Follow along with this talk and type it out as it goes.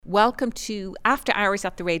Welcome to After Hours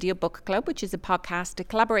at the Radio Book Club, which is a podcast, a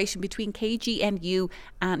collaboration between KGNU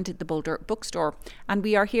and the Boulder Bookstore. And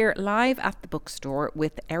we are here live at the bookstore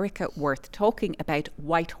with Erica Worth talking about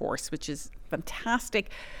White Horse, which is a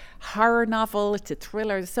fantastic horror novel. It's a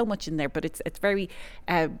thriller. There's so much in there, but it's very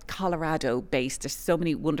Colorado based. There's so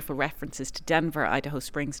many wonderful references to Denver, Idaho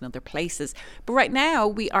Springs and other places. But right now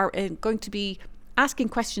we are going to be asking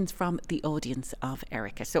questions from the audience of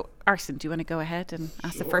Erica. So, Arson, do you want to go ahead and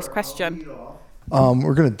ask the first question?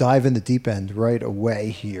 We're going to dive in the deep end right away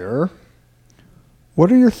here.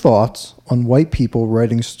 What are your thoughts on white people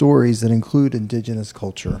writing stories that include indigenous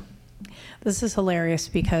culture? This is hilarious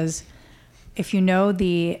because if you know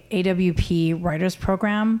the AWP Writers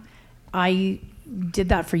Program, I did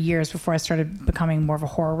that for years before I started becoming more of a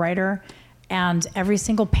horror writer. And every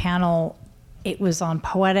single panel, it was on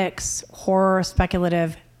poetics, horror,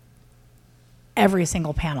 speculative, every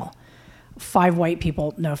single panel. 5 white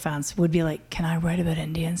people, no offense, would be like, can I write about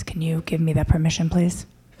Indians? Can you give me that permission, please?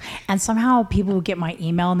 And somehow people would get my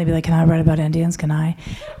email and they'd be like, can I write about Indians? Can I?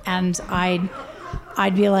 And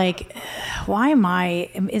I'd be like, why am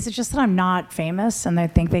I? Is it just that I'm not famous and they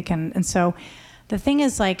think they can? And so the thing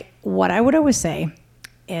is, like, what I would always say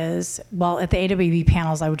is, well, at the AWB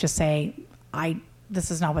panels, I would just say, this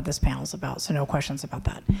is not what this panel is about, so no questions about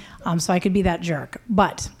that. So I could be that jerk.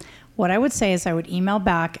 But what I would say is I would email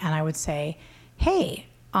back and I would say, hey,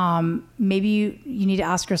 maybe you need to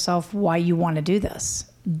ask yourself why you want to do this.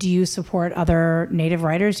 Do you support other Native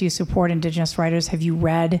writers? Do you support Indigenous writers? Have you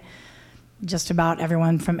read just about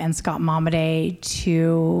everyone from N. Scott Momaday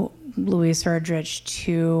to Louise Erdrich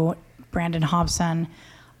to Brandon Hobson?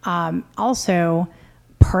 Also,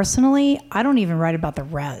 personally, I don't even write about the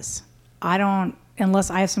res. I don't,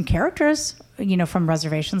 unless I have some characters, from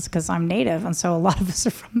reservations, because I'm Native, and so a lot of us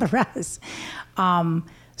are from the res.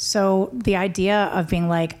 So the idea of being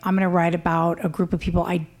like, I'm going to write about a group of people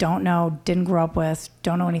I don't know, didn't grow up with,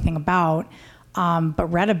 don't know anything about, but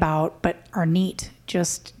read about, but are neat,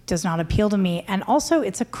 just does not appeal to me. And also,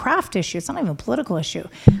 it's a craft issue. It's not even a political issue.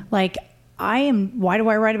 Like, why do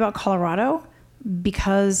I write about Colorado?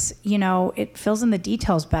 Because, it fills in the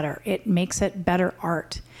details better. It makes it better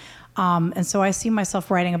art. And so I see myself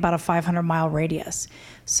writing about a 500-mile radius.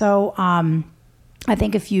 So I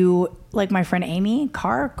think if you, like my friend Amy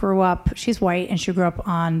Carr grew up, she's white, and she grew up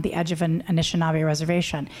on the edge of an Anishinaabe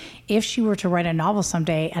reservation. If she were to write a novel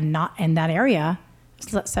someday and not in that area,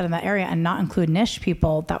 set in that area, and not include Nish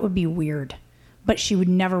people, that would be weird. But she would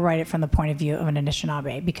never write it from the point of view of an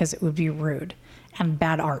Anishinaabe because it would be rude and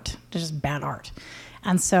bad art. It's just bad art.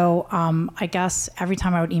 And so I guess every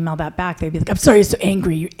time I would email that back, they'd be like, I'm sorry, you're so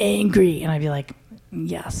angry. You're angry. And I'd be like,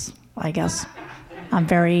 yes, I guess I'm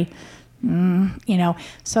very,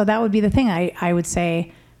 So that would be the thing. I would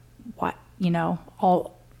say,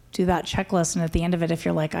 I'll do that checklist. And at the end of it, if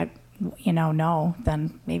you're like, no,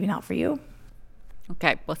 then maybe not for you.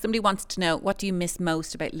 Okay. Well, somebody wants to know, what do you miss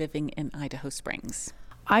most about living in Idaho Springs?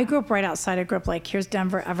 I grew up right outside. I grew up here's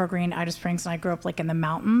Denver, Evergreen, Idaho Springs, and I grew up in the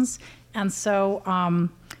mountains. And so,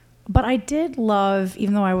 but I did love,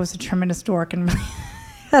 even though I was a tremendous dork and really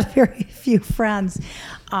had very few friends,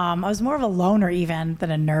 I was more of a loner even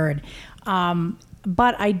than a nerd.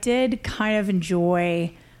 But I did kind of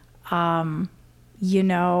enjoy, running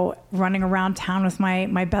around town with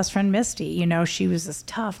my best friend Misty. She was this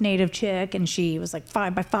tough Native chick, and she was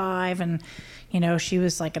 5x5, and she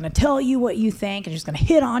was going to tell you what you think, and she's going to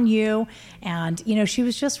hit on you. And, she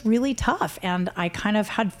was just really tough. And I kind of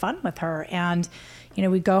had fun with her. And,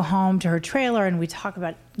 we'd go home to her trailer and we'd talk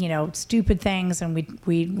about, stupid things. And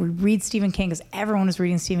we'd read Stephen King, because everyone was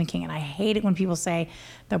reading Stephen King. And I hate it when people say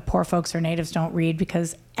that poor folks or natives don't read,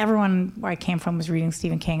 because everyone where I came from was reading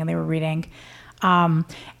Stephen King, and they were reading. And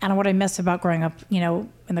what I missed about growing up,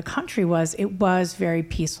 in the country was it was very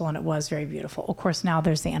peaceful and it was very beautiful. Of course, now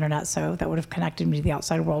there's the internet, so that would have connected me to the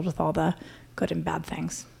outside world with all the good and bad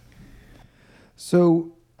things.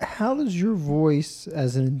 So how does your voice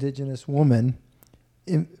as an Indigenous woman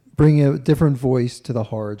bring a different voice to the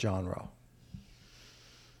horror genre?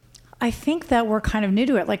 I think that we're kind of new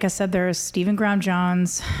to it. Like I said, there's Stephen Graham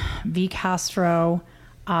Jones, V. Castro,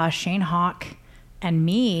 Shane Hawk, and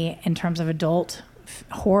me in terms of adult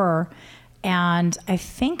horror. And I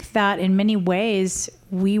think that in many ways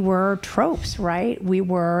we were tropes, right? We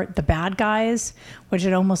were the bad guys, which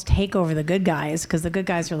would almost take over the good guys, because the good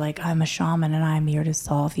guys are like, I'm a shaman and I'm here to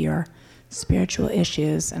solve your spiritual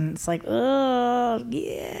issues. And it's like, oh,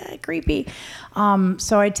 yeah, creepy.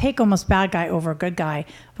 So I take almost bad guy over good guy.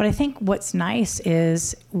 But I think what's nice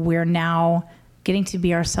is we're now getting to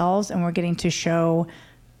be ourselves, and we're getting to show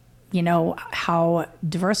how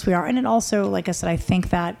diverse we are. And it also, like I said, I think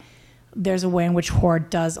that there's a way in which horror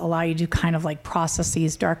does allow you to kind of like process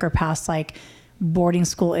these darker past, like boarding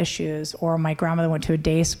school issues, or my grandmother went to a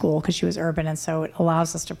day school because she was urban. And so it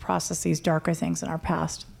allows us to process these darker things in our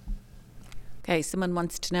past. Okay, someone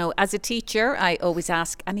wants to know, as a teacher, I always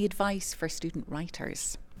ask, any advice for student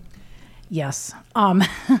writers? Yes.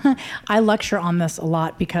 I lecture on this a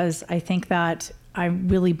lot because I think that I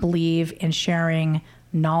really believe in sharing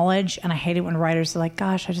knowledge, and I hate it when writers are like,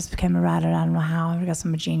 gosh, I just became a writer, I don't know how, I guess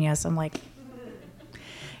I'm a genius. I'm like,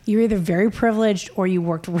 you're either very privileged or you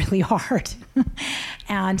worked really hard.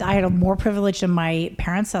 And I had more privilege than my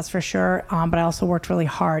parents, that's for sure, but I also worked really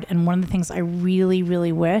hard. And one of the things I really,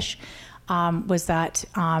 really wish was that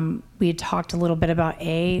we had talked a little bit about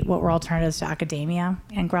what were alternatives to academia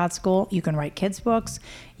in grad school. You can write kids' books,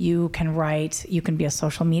 you can be a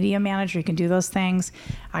social media manager, you can do those things.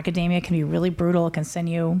 Academia can be really brutal, it can send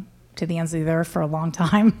you to the ends of the earth for a long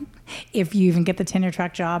time if you even get the tenure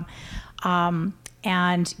track job.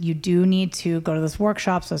 And you do need to go to those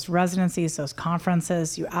workshops, those residencies, those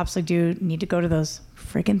conferences. You absolutely do need to go to those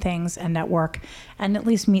freaking things and network and at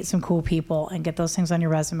least meet some cool people and get those things on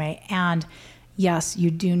your resume. And yes,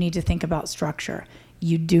 you do need to think about structure.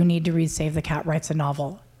 You do need to read Save the Cat Writes a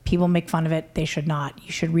Novel. People make fun of it. They should not.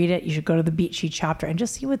 You should read it. You should go to the beat sheet chapter and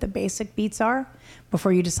just see what the basic beats are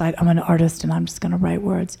before you decide, I'm an artist and I'm just going to write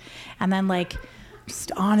words. And then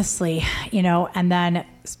just honestly, and then,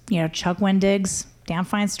 Chuck Wendig's Damn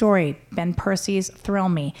Fine Story, Ben Percy's Thrill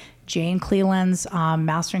Me, Jane Cleland's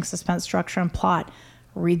Mastering Suspense, Structure, and Plot.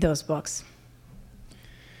 Read those books.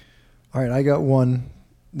 All right, I got one.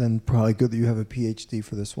 Then probably good that you have a PhD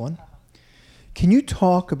for this one. Can you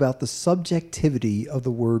talk about the subjectivity of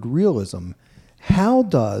the word realism? How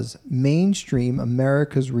does mainstream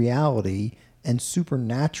America's reality and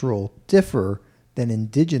supernatural differ than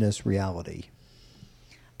indigenous reality?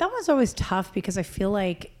 That one's always tough because I feel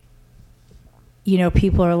like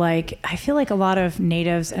people are like, I feel like a lot of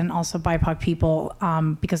natives and also BIPOC people,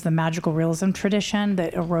 because the magical realism tradition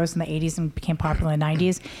that arose in the 80s and became popular in the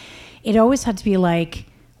 90s, it always had to be like,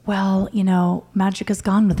 well, magic is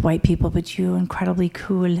gone with white people, but you incredibly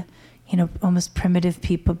cool, almost primitive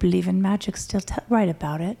people believe in magic still. Write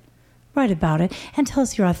about it and tell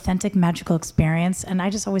us your authentic magical experience. And I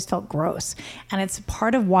just always felt gross. And it's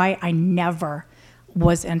part of why I never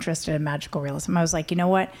was interested in magical realism. I was like, you know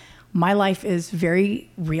what? My life is very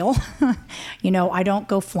real. I don't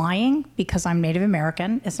go flying because I'm Native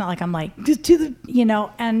American. It's not like I'm like,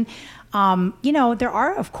 and, there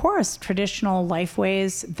are, of course, traditional life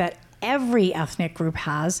ways that every ethnic group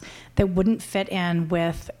has that wouldn't fit in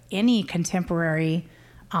with any contemporary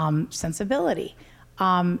sensibility.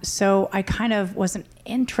 So I kind of wasn't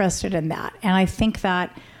interested in that. And I think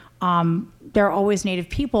that there are always Native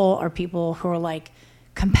people or people who are like,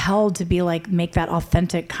 compelled to be like, make that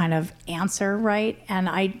authentic kind of answer, right? And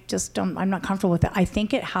I'm not comfortable with it. I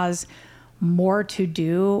think it has more to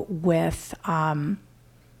do with, our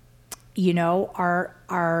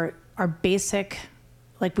basic,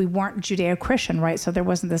 like we weren't Judeo-Christian, right? So there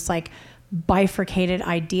wasn't this like bifurcated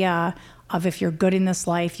idea of if you're good in this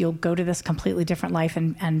life, you'll go to this completely different life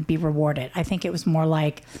and be rewarded. I think it was more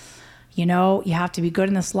like, you have to be good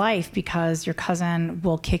in this life because your cousin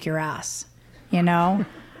will kick your ass.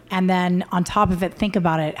 And then on top of it, think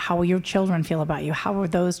about it. How will your children feel about you? How will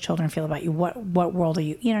those children feel about you? What world are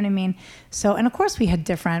you? You know what I mean? So, and of course there's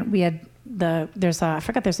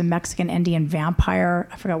a Mexican Indian vampire.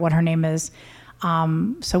 I forgot what her name is.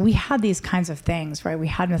 So we had these kinds of things, right? We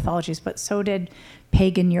had mythologies, but so did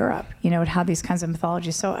pagan Europe. It had these kinds of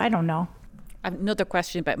mythologies. So I don't know. Another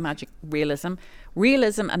question about magic realism.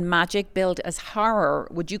 Realism and magic billed as horror.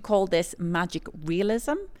 Would you call this magic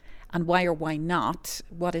realism? And why or why not?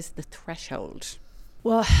 What is the threshold?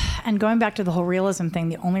 Well, and going back to the whole realism thing,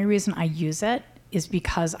 the only reason I use it is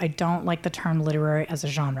because I don't like the term literary as a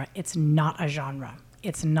genre. It's not a genre.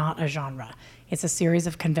 It's a series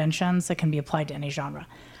of conventions that can be applied to any genre.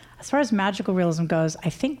 As far as magical realism goes, I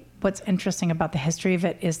think what's interesting about the history of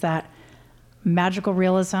it is that magical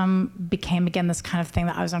realism became, again, this kind of thing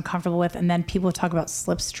that I was uncomfortable with. And then people would talk about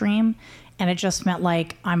slipstream. And it just meant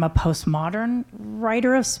like, I'm a postmodern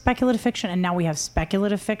writer of speculative fiction. And now we have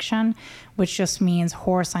speculative fiction, which just means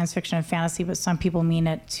horror, science fiction, and fantasy. But some people mean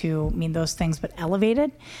it to mean those things, but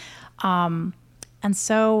elevated. And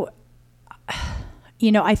so,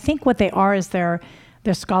 I think what they are is they're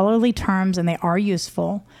scholarly terms and they are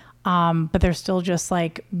useful, but they're still just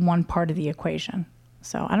like one part of the equation.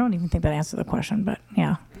 So I don't even think that answered the question, but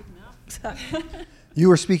yeah. You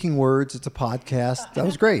were speaking words. It's a podcast. That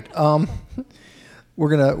was great.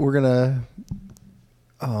 We're gonna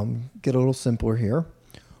get a little simpler here.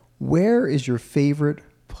 Where is your favorite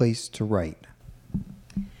place to write?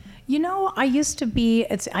 You know, I used to be,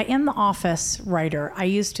 I am the office writer. I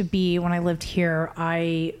used to be, when I lived here,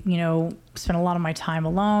 I, spent a lot of my time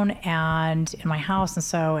alone and in my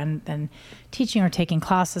house. And then teaching or taking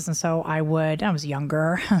classes. And so I was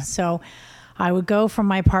younger. So I would go from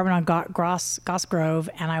my apartment on Goss Grove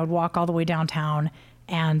and I would walk all the way downtown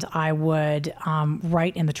and I would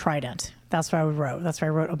write in the Trident. That's where I would write. That's where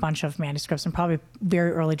I wrote a bunch of manuscripts and probably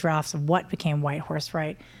very early drafts of what became White Horse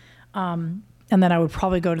Right. And then I would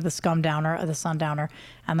probably go to the Scumdowner or the Sundowner,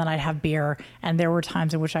 and then I'd have beer. And there were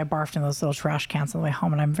times in which I barfed in those little trash cans on the way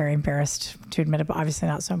home, and I'm very embarrassed to admit it, but obviously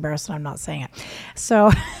not so embarrassed that I'm not saying it. So,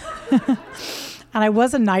 and I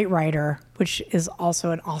was a night writer, which is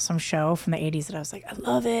also an awesome show from the 80s that I was like, I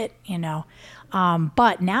love it,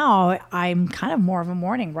 But now I'm kind of more of a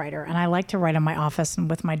morning writer, and I like to write in my office and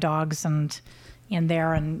with my dogs and in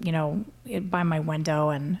there and, by my window.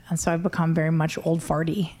 And so I've become very much old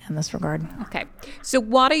farty in this regard. Okay. So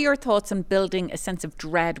what are your thoughts on building a sense of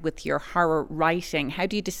dread with your horror writing? How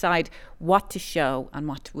do you decide what to show and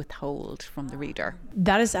what to withhold from the reader?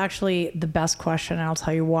 That is actually the best question, and I'll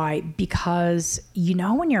tell you why. Because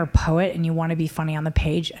when you're a poet and you want to be funny on the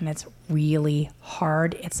page and it's really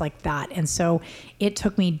hard, it's like that. And so it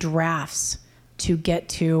took me drafts to get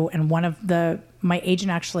to, and my agent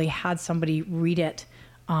actually had somebody read it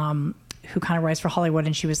who kind of writes for Hollywood,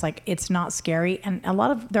 and she was like, it's not scary. And a lot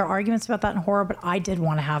of their arguments about that in horror, but I did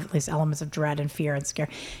want to have at least elements of dread and fear and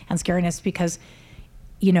scariness because,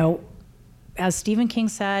 as Stephen King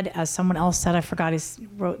said, as someone else said, I forgot, he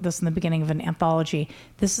wrote this in the beginning of an anthology,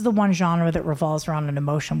 this is the one genre that revolves around an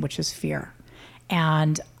emotion, which is fear.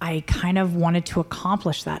 And I kind of wanted to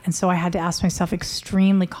accomplish that. And so I had to ask myself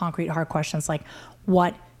extremely concrete, hard questions like,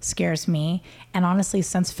 what scares me? And honestly,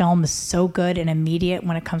 since film is so good and immediate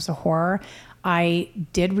when it comes to horror, I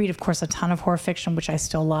did read, of course, a ton of horror fiction, which I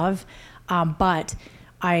still love. But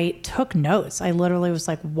I took notes. I literally was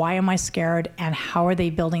like, why am I scared? And how are they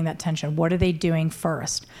building that tension? What are they doing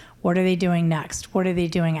first? What are they doing next? What are they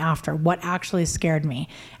doing after? What actually scared me?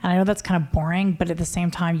 And I know that's kind of boring, but at the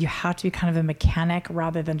same time, you have to be kind of a mechanic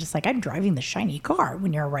rather than just like, I'm driving the shiny car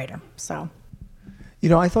when you're a writer. So,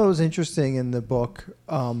 I thought it was interesting in the book.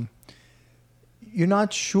 You're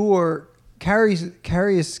not sure. Carrie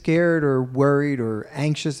is scared or worried or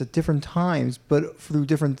anxious at different times, but through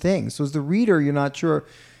different things. So as the reader, you're not sure,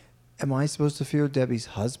 am I supposed to fear Debbie's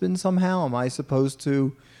husband somehow? Am I supposed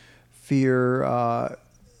to fear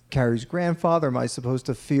Carrie's grandfather? Am I supposed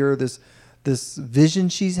to fear this vision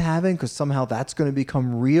she's having because somehow that's going to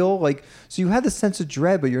become real? So you have the sense of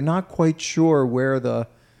dread, but you're not quite sure where the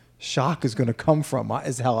shock is going to come from,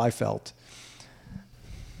 is how I felt.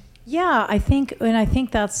 Yeah, I think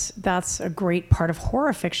that's a great part of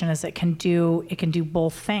horror fiction is it can do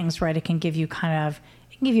both things, right? It can give you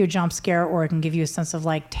a jump scare, or it can give you a sense of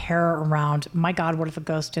like terror around, my God, what if a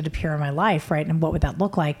ghost did appear in my life, right? And what would that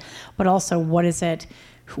look like? But also, what is it?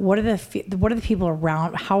 What are the people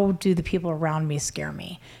around? How do the people around me scare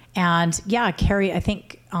me? And yeah, Carrie, I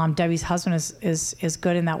think Debbie's husband is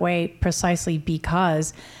good in that way precisely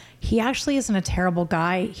because he actually isn't a terrible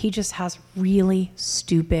guy. He just has really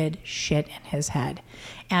stupid shit in his head.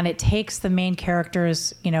 And it takes the main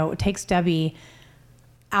characters, it takes Debbie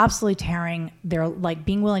absolutely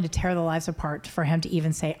being willing to tear their lives apart for him to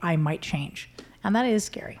even say, I might change. And that is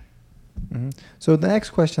scary. Mm-hmm. So the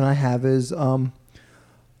next question I have is,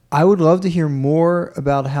 I would love to hear more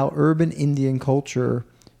about how urban Indian culture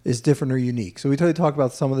is different or unique. So we talked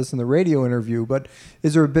about some of this in the radio interview, but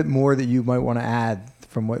is there a bit more that you might want to add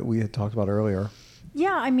from what we had talked about earlier?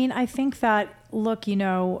 Yeah, I think that, look,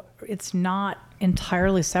 it's not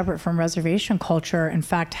entirely separate from reservation culture. In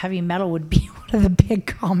fact, heavy metal would be one of the big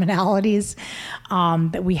commonalities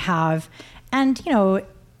that we have. And,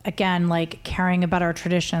 again, like caring about our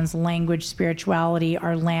traditions, language, spirituality,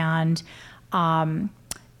 our land.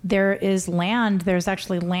 There's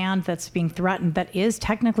actually land that's being threatened that is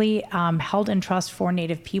technically held in trust for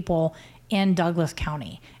Native people in Douglas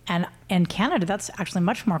County. And in Canada, that's actually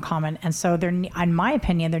much more common. And so in my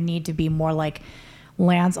opinion, there need to be more like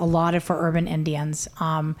lands allotted for urban Indians.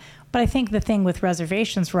 But I think the thing with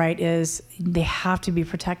reservations, right, is they have to be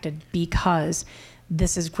protected because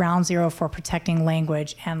this is ground zero for protecting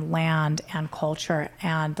language and land and culture.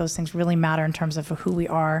 And those things really matter in terms of who we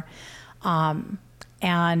are.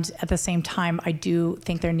 And at the same time, I do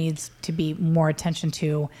think there needs to be more attention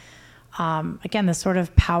to, again, this sort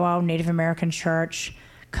of powwow Native American church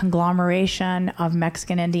conglomeration of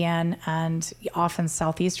Mexican Indian and often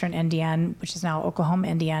Southeastern Indian, which is now Oklahoma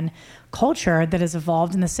Indian culture that has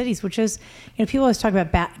evolved in the cities, which is, people always talk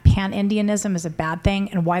about pan-Indianism as a bad thing,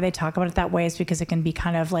 and why they talk about it that way is because it can be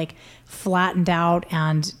kind of like flattened out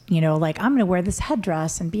and, like, I'm going to wear this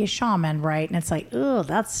headdress and be a shaman, right? And it's like, oh,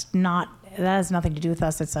 that has nothing to do with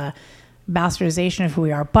us. It's a bastardization of who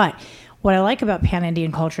we are. But what I like about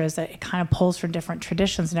pan-Indian culture is that it kind of pulls from different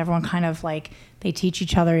traditions, and everyone kind of like, they teach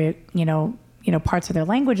each other, parts of their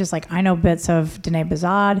languages. Like, I know bits of Dene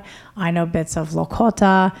Bazad, I know bits of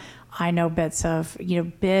Lakota, I know bits of,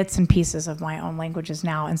 bits and pieces of my own languages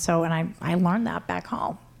now. And I learned that back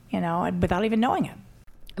home, without even knowing it.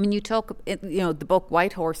 I mean, you talk, the book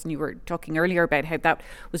White Horse, and you were talking earlier about how that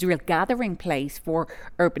was a real gathering place for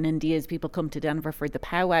urban Indians. People come to Denver for the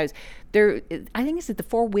powwows. There, I think, is it the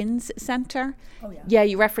Four Winds Center? Oh, yeah. Yeah,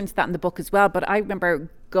 you referenced that in the book as well. But I remember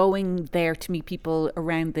going there to meet people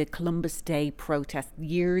around the Columbus Day protest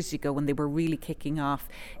years ago when they were really kicking off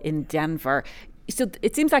in Denver. So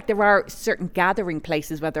it seems like there are certain gathering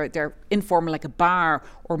places, whether they're informal like a bar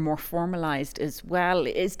or more formalized as well.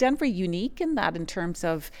 Is Denver unique in that, in terms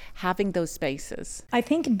of having those spaces? I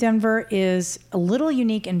think Denver is a little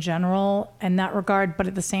unique in general in that regard, but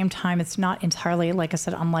at the same time, it's not entirely, like I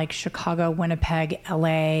said, unlike Chicago, Winnipeg,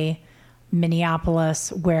 LA,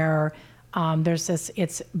 Minneapolis, where there's this,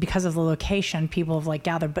 it's because of the location, people have like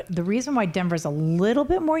gathered. But the reason why Denver's a little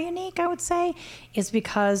bit more unique, I would say, is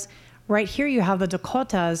because right here you have the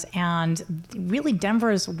Dakotas, and really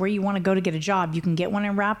Denver is where you want to go to get a job. You can get one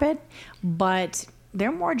in Rapid, but there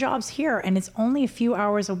are more jobs here, and it's only a few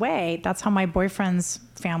hours away. That's how my boyfriend's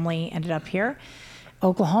family ended up here.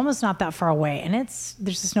 Oklahoma's not that far away, and there's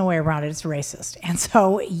just no way around it. It's racist. And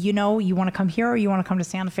so, you want to come here, or you want to come to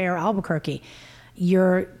Santa Fe or Albuquerque.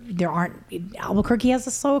 Albuquerque has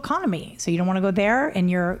a slow economy, so you don't want to go there,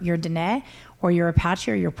 and you're Dene or you're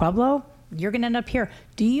Apache or you're Pueblo. You're going to end up here.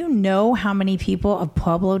 Do you know how many people of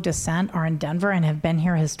Pueblo descent are in Denver and have been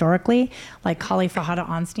here historically? Like Kali Fajada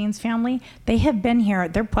Onstein's family, they have been here.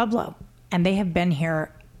 They're Pueblo, and they have been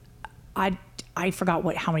here. I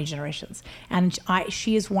forgot how many generations. And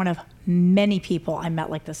she is one of many people I met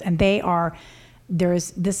like this. And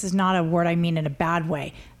this is not a word I mean in a bad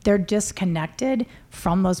way. They're disconnected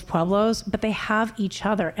from those Pueblos, but they have each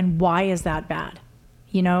other. And why is that bad?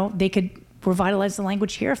 They could revitalize the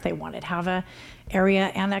language here if they wanted, have a area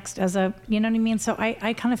annexed as a, you know what I mean? So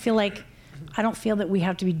I kind of feel like, I don't feel that we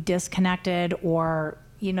have to be disconnected or,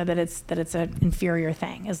 that it's an inferior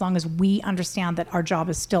thing, as long as we understand that our job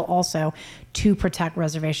is still also to protect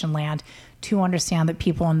reservation land, to understand that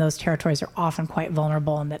people in those territories are often quite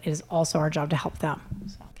vulnerable, and that it is also our job to help them.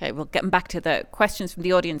 Okay, well, getting back to the questions from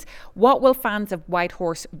the audience, what will fans of White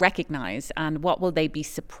Horse recognize, and what will they be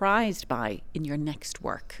surprised by in your next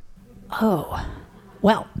work? Oh,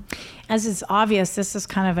 well, as is obvious, this is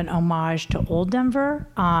kind of an homage to Old Denver,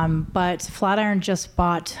 but Flatiron just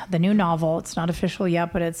bought the new novel. It's not official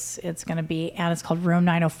yet, but it's going to be, and it's called Room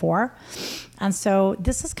 904. And so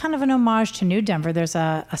this is kind of an homage to New Denver. There's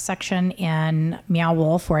a section in Meow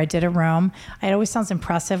Wolf where I did a room. It always sounds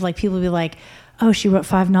impressive. Like, people will be like, oh, she wrote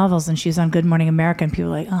 5 novels and she's on Good Morning America. And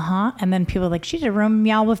people are like, uh-huh. And then people are like, she did a room in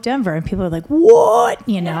Meow Wolf Denver. And people are like, what?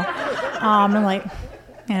 And like,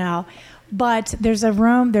 but there's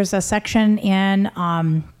a section in,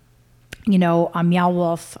 Meow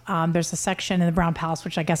Wolf. There's a section in the Brown Palace,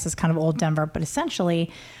 which I guess is kind of Old Denver, but essentially,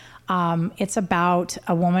 it's about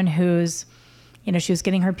a woman who's, she was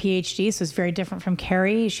getting her PhD, so it's very different from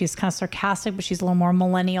Carrie. She's kind of sarcastic, but she's a little more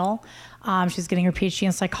millennial. She's getting her PhD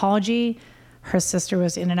in psychology. Her sister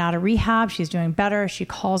was in and out of rehab. She's doing better. She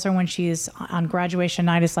calls her when she's on graduation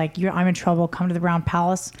night. It's like, I'm in trouble. Come to the Brown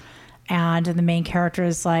Palace. And the main character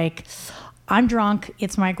is like, I'm drunk.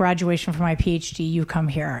 It's my graduation for my PhD. You come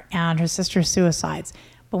here. And her sister suicides.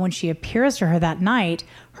 But when she appears to her that night,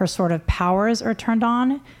 her sort of powers are turned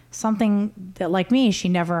on. Something that, like me, she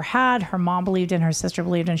never had. Her mom believed in, her sister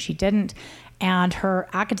believed in, she didn't. And her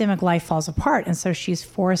academic life falls apart. And so she's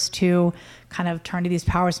forced to kind of turn to these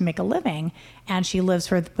powers and make a living. And she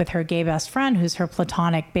lives with her gay best friend, who's her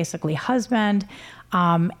platonic, basically, husband.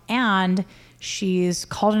 And she's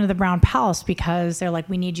called into the Brown Palace because they're like,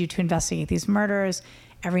 we need you to investigate these murders.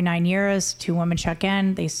 Every 9 years, 2 women check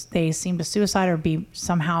in. They seem to suicide or be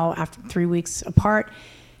somehow after 3 weeks apart.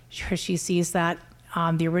 She sees that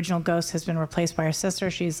the original ghost has been replaced by her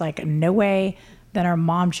sister. She's like, no way. Then her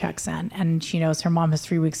mom checks in, and she knows her mom has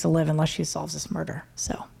 3 weeks to live unless she solves this murder.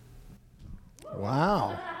 So,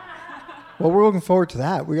 wow. Well, we're looking forward to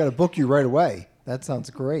that. We got to book you right away. That sounds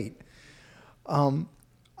great.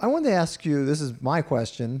 I wanted to ask you, this is my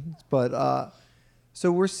question, but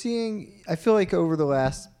So we're seeing, I feel like over the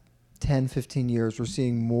last 10, 15 years, we're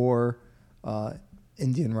seeing more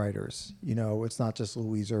Indian writers. You know, it's not just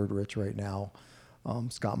Louise Erdrich right now,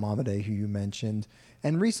 Scott Momaday, who you mentioned.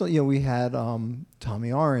 And recently, you know, we had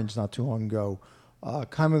Tommy Orange not too long ago.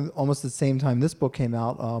 Kind of almost the same time this book came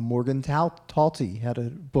out, Morgan Talty had a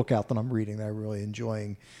book out that I'm reading that I'm really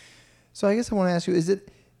enjoying. So I guess I want to ask you,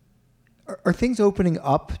 are things opening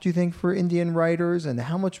up, do you think, for Indian writers? And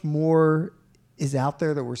how much more is out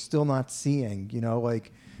there that we're still not seeing? You know,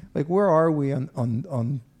 like where are we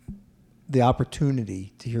on the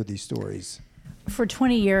opportunity to hear these stories? For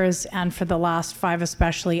 20 years, and for the last 5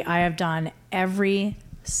 especially, I have done every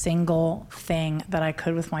single thing that I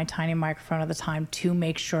could with my tiny microphone at the time to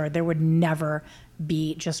make sure there would never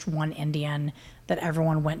be just one Indian that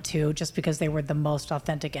everyone went to just because they were the most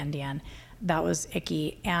authentic Indian. That was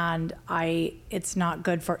icky. And it's not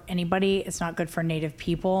good for anybody. It's not good for Native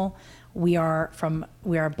people. We are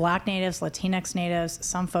Black natives, Latinx natives.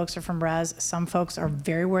 Some folks are from res. Some folks are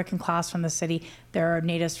very working class from the city. There are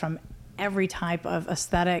natives from every type of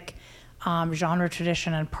aesthetic, genre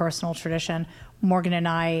tradition, and personal tradition. Morgan and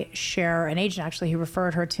I share an agent, actually, who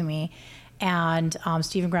referred her to me. And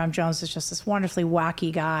Stephen Graham Jones is just this wonderfully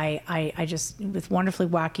wacky guy. I just, with wonderfully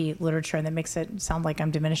wacky literature, and that makes it sound like I'm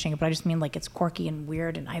diminishing it, but I just mean like it's quirky and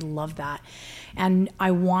weird, and I love that. And I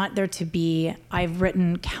want there to be, I've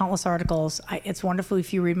written countless articles. It's wonderful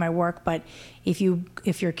if you read my work, but if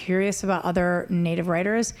you're curious about other Native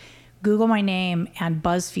writers, Google my name and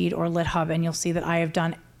BuzzFeed or LitHub, and you'll see that I have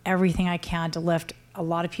done everything I can to lift a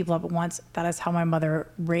lot of people up at once. That is how my mother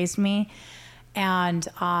raised me. And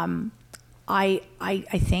I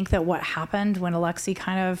think that what happened when Alexei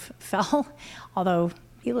kind of fell, although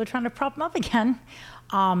people are trying to prop him up again,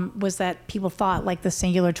 was that people thought like the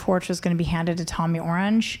singular torch was going to be handed to Tommy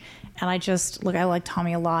Orange. And I like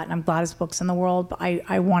Tommy a lot, and I'm glad his book's in the world, but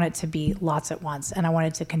I want it to be lots at once, and I want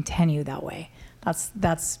it to continue that way.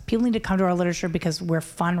 That's people need to come to our literature because we're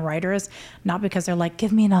fun writers, not because they're like,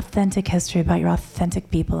 give me an authentic history about your authentic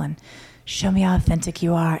people and show me how authentic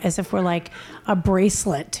you are, as if we're like a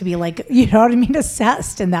bracelet to be like, you know what I mean,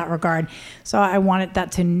 assessed in that regard. So I wanted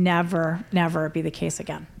that to never, never be the case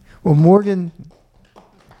again. Well, Morgan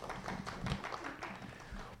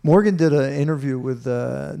did an interview with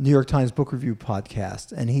the New York Times Book Review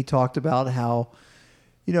podcast, and he talked about how,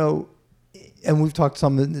 you know, and we've talked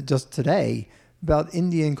some just today, about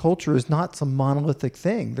Indian culture is not some monolithic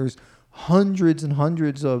thing. There's hundreds and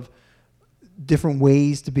hundreds of different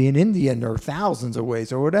ways to be an Indian, or thousands of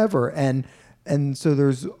ways, or whatever. And so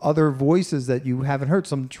there's other voices that you haven't heard.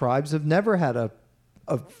 Some tribes have never had a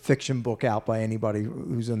fiction book out by anybody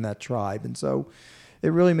who's in that tribe. And so it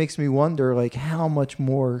really makes me wonder, like, how much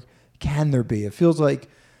more can there be? It feels like,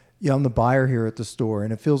 I'm the buyer here at the store,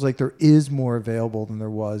 and it feels like there is more available than there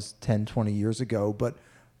was 10, 20 years ago. But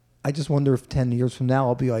I just wonder if 10 years from now,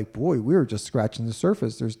 I'll be like, boy, we were just scratching the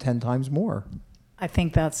surface. There's 10 times more. I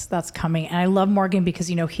think that's coming. And I love Morgan because,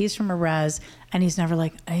 he's from a res, and he's never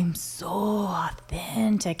like, I'm so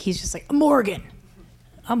authentic. He's just like, Morgan,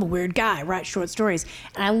 I'm a weird guy, write short stories.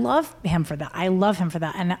 And I love him for that.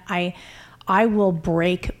 And I will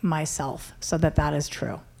break myself so that is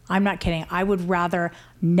true. I'm not kidding. I would rather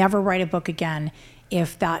never write a book again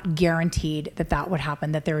if that guaranteed that would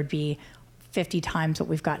happen, that there would be 50 times what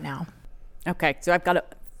we've got now. Okay, so I've got a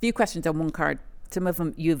few questions on one card. Some of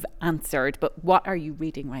them you've answered, but what are you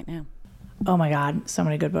reading right now? Oh my God, so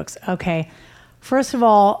many good books. Okay, first of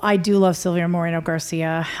all, I do love Silvia Moreno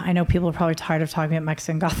Garcia. I know people are probably tired of talking about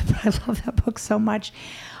Mexican Gothic, but I love that book so much.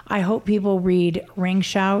 I hope people read Ring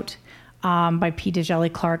Shout by P.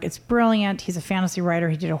 Djeli Clark. It's brilliant. He's a fantasy writer.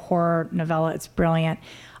 He did a horror novella. It's brilliant.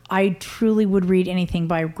 I truly would read anything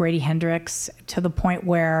by Grady Hendrix, to the point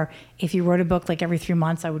where if he wrote a book like every 3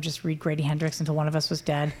 months, I would just read Grady Hendrix until one of us was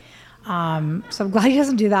dead. So I'm glad he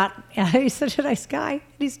doesn't do that. He's such a nice guy. And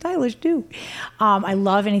he's stylish too. I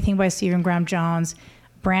love anything by Stephen Graham Jones.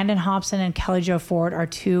 Brandon Hobson and Kelly Jo Ford are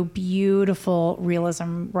two beautiful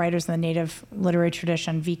realism writers in the Native literary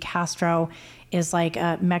tradition. V. Castro is like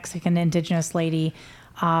a Mexican indigenous lady.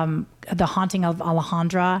 The Haunting of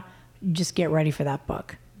Alejandra, just get ready for that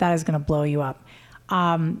book. That is going to blow you up.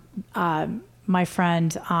 My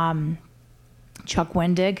friend Chuck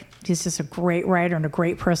Wendig, he's just a great writer and a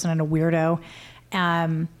great person and a weirdo.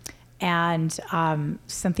 And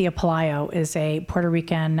Cynthia Pelayo is a Puerto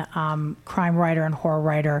Rican crime writer and horror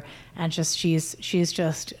writer, and she's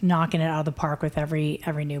just knocking it out of the park with every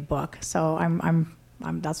new book. So I'm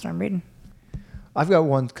that's what I'm reading. I've got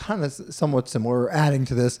one kind of somewhat similar, adding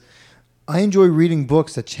to this. I enjoy reading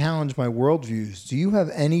books that challenge my worldviews. Do you have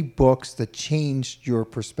any books that changed your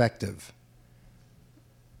perspective?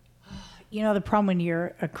 You know, the problem when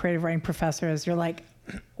you're a creative writing professor is you're like,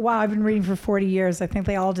 wow, I've been reading for 40 years. I think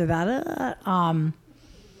they all do that.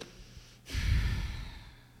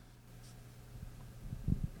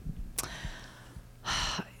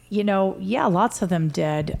 You know, yeah, lots of them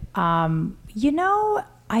did. You know,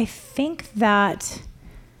 I think that,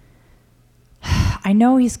 I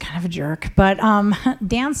know he's kind of a jerk, but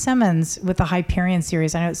Dan Simmons with the Hyperion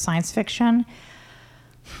series, I know it's science fiction.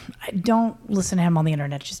 Don't listen to him on the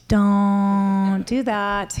internet. Just don't do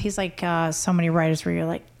that. He's like so many writers where you're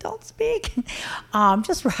like, don't speak.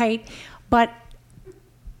 Just write. But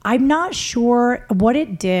I'm not sure what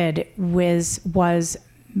it did was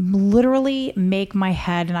literally make my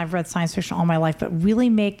head, and I've read science fiction all my life, but really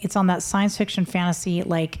it's on that science fiction fantasy,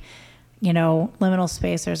 like, you know, liminal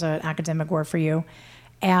space. There's an academic word for you.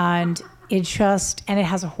 And it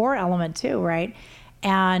has a horror element too, right?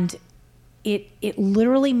 And it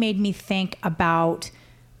literally made me think about,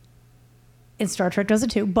 and Star Trek does it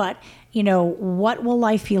too, but, you know, what will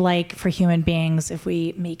life be like for human beings if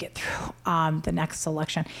we make it through the next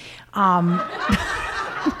election?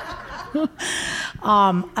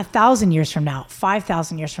 1,000 years from now,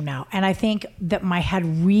 5,000 years from now. And I think that my head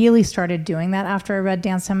really started doing that after I read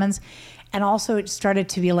Dan Simmons. And also it started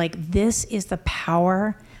to be like, this is the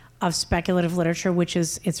power of speculative literature, which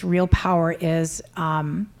is, its real power is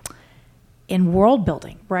in world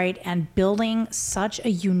building, right? And building such a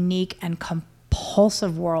unique and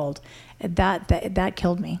compulsive world that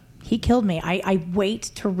killed me. He killed me. I wait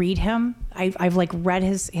to read him. I've like read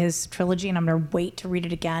his trilogy, and I'm gonna wait to read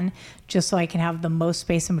it again just so I can have the most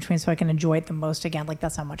space in between so I can enjoy it the most again. Like,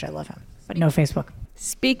 that's how much I love him. But no Facebook.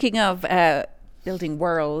 Speaking of building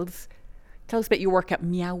worlds, tell us about your work at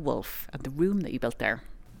Meow Wolf and the room that you built there.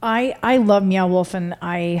 I love Meow Wolf, and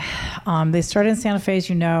they started in Santa Fe, as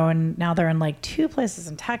you know, and now they're in like 2 places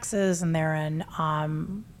in Texas, and they're in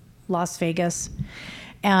Las Vegas,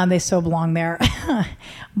 and they still belong there.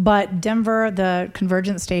 But Denver, the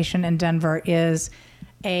Convergent Station in Denver,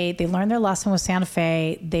 they learned their lesson with Santa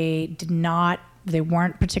Fe. They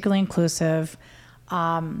weren't particularly inclusive,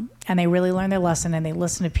 and they really learned their lesson, and they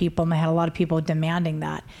listened to people, and they had a lot of people demanding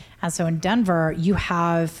that. And so in Denver, you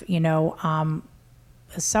have, you know,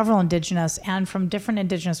 several indigenous, and from different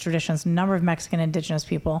indigenous traditions, a number of Mexican indigenous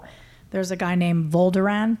people. There's a guy named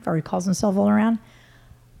Volderan, or he calls himself Volderan.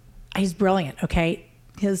 He's brilliant, okay?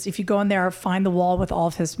 If you go in there, find the wall with all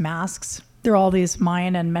of his masks. They're all these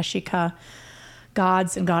Mayan and Mexica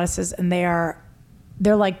gods and goddesses, and they're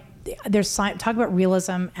talk about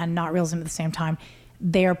realism and not realism at the same time.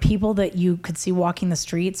 They are people that you could see walking the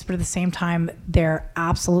streets, but at the same time, they're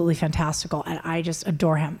absolutely fantastical, and I just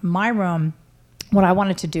adore him. My room, what I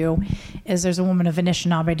wanted to do is, there's a woman of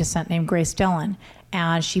Anishinaabe descent named Grace Dillon,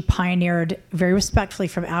 and she pioneered very respectfully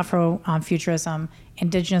from Afrofuturism,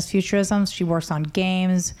 indigenous futurism. She works on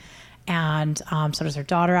games, and so does her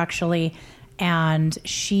daughter, actually. And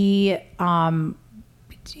she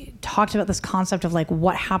talked about this concept of like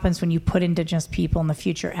what happens when you put indigenous people in the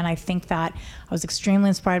future. And I think that I was extremely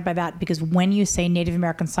inspired by that, because when you say Native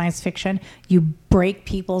American science fiction, you break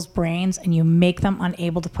people's brains and you make them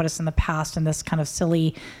unable to put us in the past in this kind of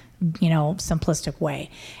silly, you know, simplistic way.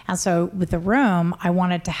 And so with the room, I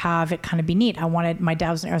wanted to have it kind of be neat. My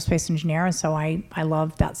dad was an aerospace engineer, and so I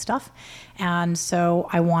loved that stuff. And so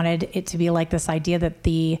I wanted it to be like this idea that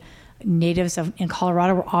the natives in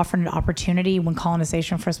Colorado were offered an opportunity when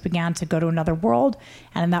colonization first began to go to another world.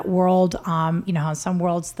 And in that world, you know, how in some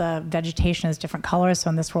worlds the vegetation is different colors. So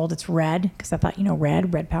in this world it's red, because I thought, you know,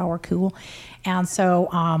 red power, cool. And so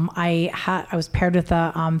I was paired with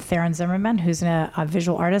Theron Zimmerman, who's a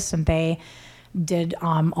visual artist, and they did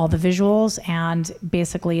all the visuals. And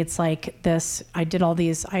basically it's like this, I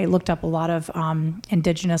looked up a lot of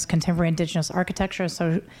contemporary indigenous architecture.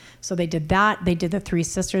 So they did that. They did the Three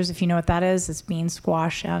Sisters, if you know what that is. It's bean,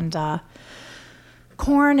 squash, and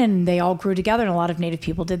corn, and they all grew together, and a lot of Native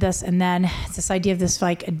people did this. And then it's this idea of this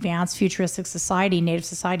like advanced futuristic society, Native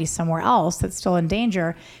society somewhere else that's still in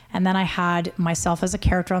danger. And then I had myself as a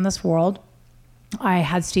character on this world. I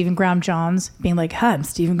had Stephen Graham Jones being like, "Hi, I'm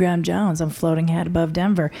Stephen Graham Jones. I'm floating head above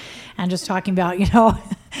Denver," and just talking about,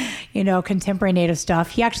 you know, contemporary Native stuff.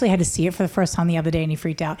 He actually had to see it for the first time the other day, and he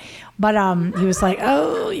freaked out. But he was like,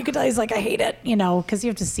 "Oh," you could tell he's like, "I hate it," you know, because you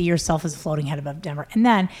have to see yourself as a floating head above Denver. And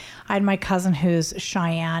then I had my cousin who's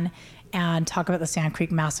Cheyenne, and talk about the Sand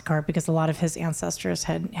Creek Massacre, because a lot of his ancestors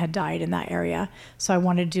had died in that area. So I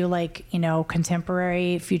wanted to do like, you know,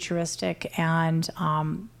 contemporary, futuristic, and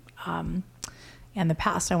in the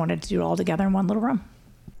past, I wanted to do it all together in one little room.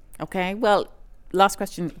 Okay, well, last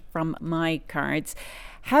question from my cards.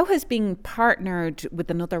 How has being partnered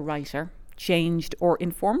with another writer changed or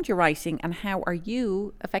informed your writing, and how are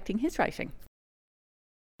you affecting his writing?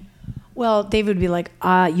 Well, David would be like,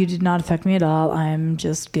 you did not affect me at all. I'm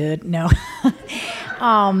just good. No.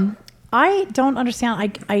 I don't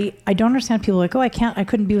understand. I don't understand people like, oh, I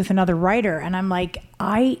couldn't be with another writer. And I'm like,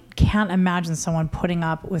 I can't imagine someone putting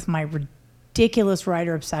up with my ridiculous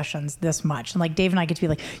writer obsessions this much. And like Dave and I get to be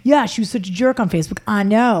like, yeah, she was such a jerk on Facebook. I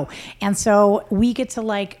know. And so we get to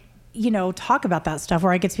like, talk about that stuff,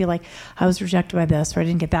 where I get to be like, I was rejected by this, or I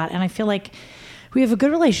didn't get that. And I feel like we have a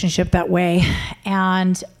good relationship that way.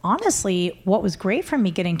 And honestly, what was great for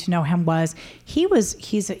me getting to know him was he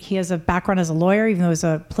has a background as a lawyer, even though he's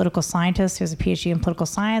a political scientist. He has a PhD in political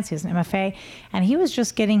science. He has an MFA, and he was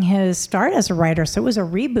just getting his start as a writer. So it was a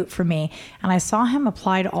reboot for me. And I saw him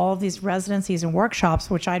apply to all of these residencies and workshops,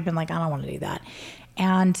 which I'd been like, I don't want to do that.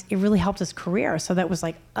 And it really helped his career. So that was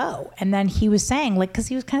like, oh. And then he was saying, like, because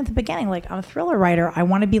he was kind of at the beginning, like, I'm a thriller writer. I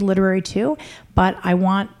want to be literary too, but I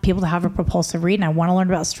want people to have a propulsive read, and I want to learn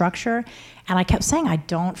about structure. And I kept saying, I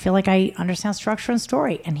don't feel like I understand structure and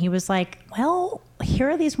story. And he was like, well, here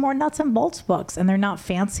are these more nuts and bolts books, and they're not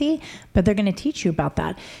fancy, but they're going to teach you about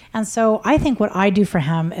that. And so I think what I do for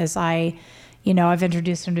him is I've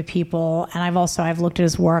introduced him to people, and I've looked at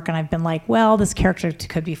his work, and I've been like, well, this character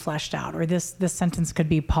could be fleshed out, or this sentence could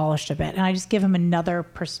be polished a bit. And I just give him another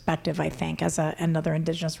perspective, I think, as another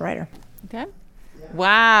Indigenous writer. Okay.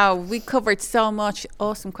 Wow. We covered so much.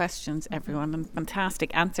 Awesome questions, everyone, and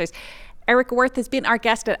fantastic answers. Erica Worth has been our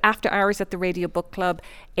guest at After Hours at the Radio Book Club,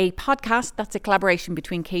 a podcast that's a collaboration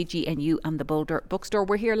between KGNU and the Boulder Bookstore.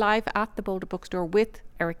 We're here live at the Boulder Bookstore with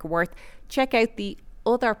Erica Worth. Check out the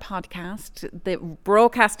other podcast, the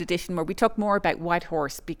broadcast edition, where we talk more about White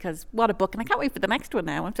Horse, because what a book, and I can't wait for the next one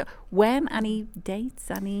now. When? Any dates?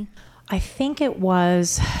 I think it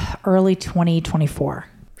was early 2024.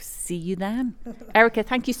 See you then. Erica,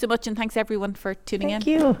 thank you so much, and thanks everyone for tuning in.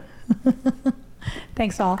 Thank you.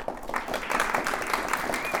 Thanks all.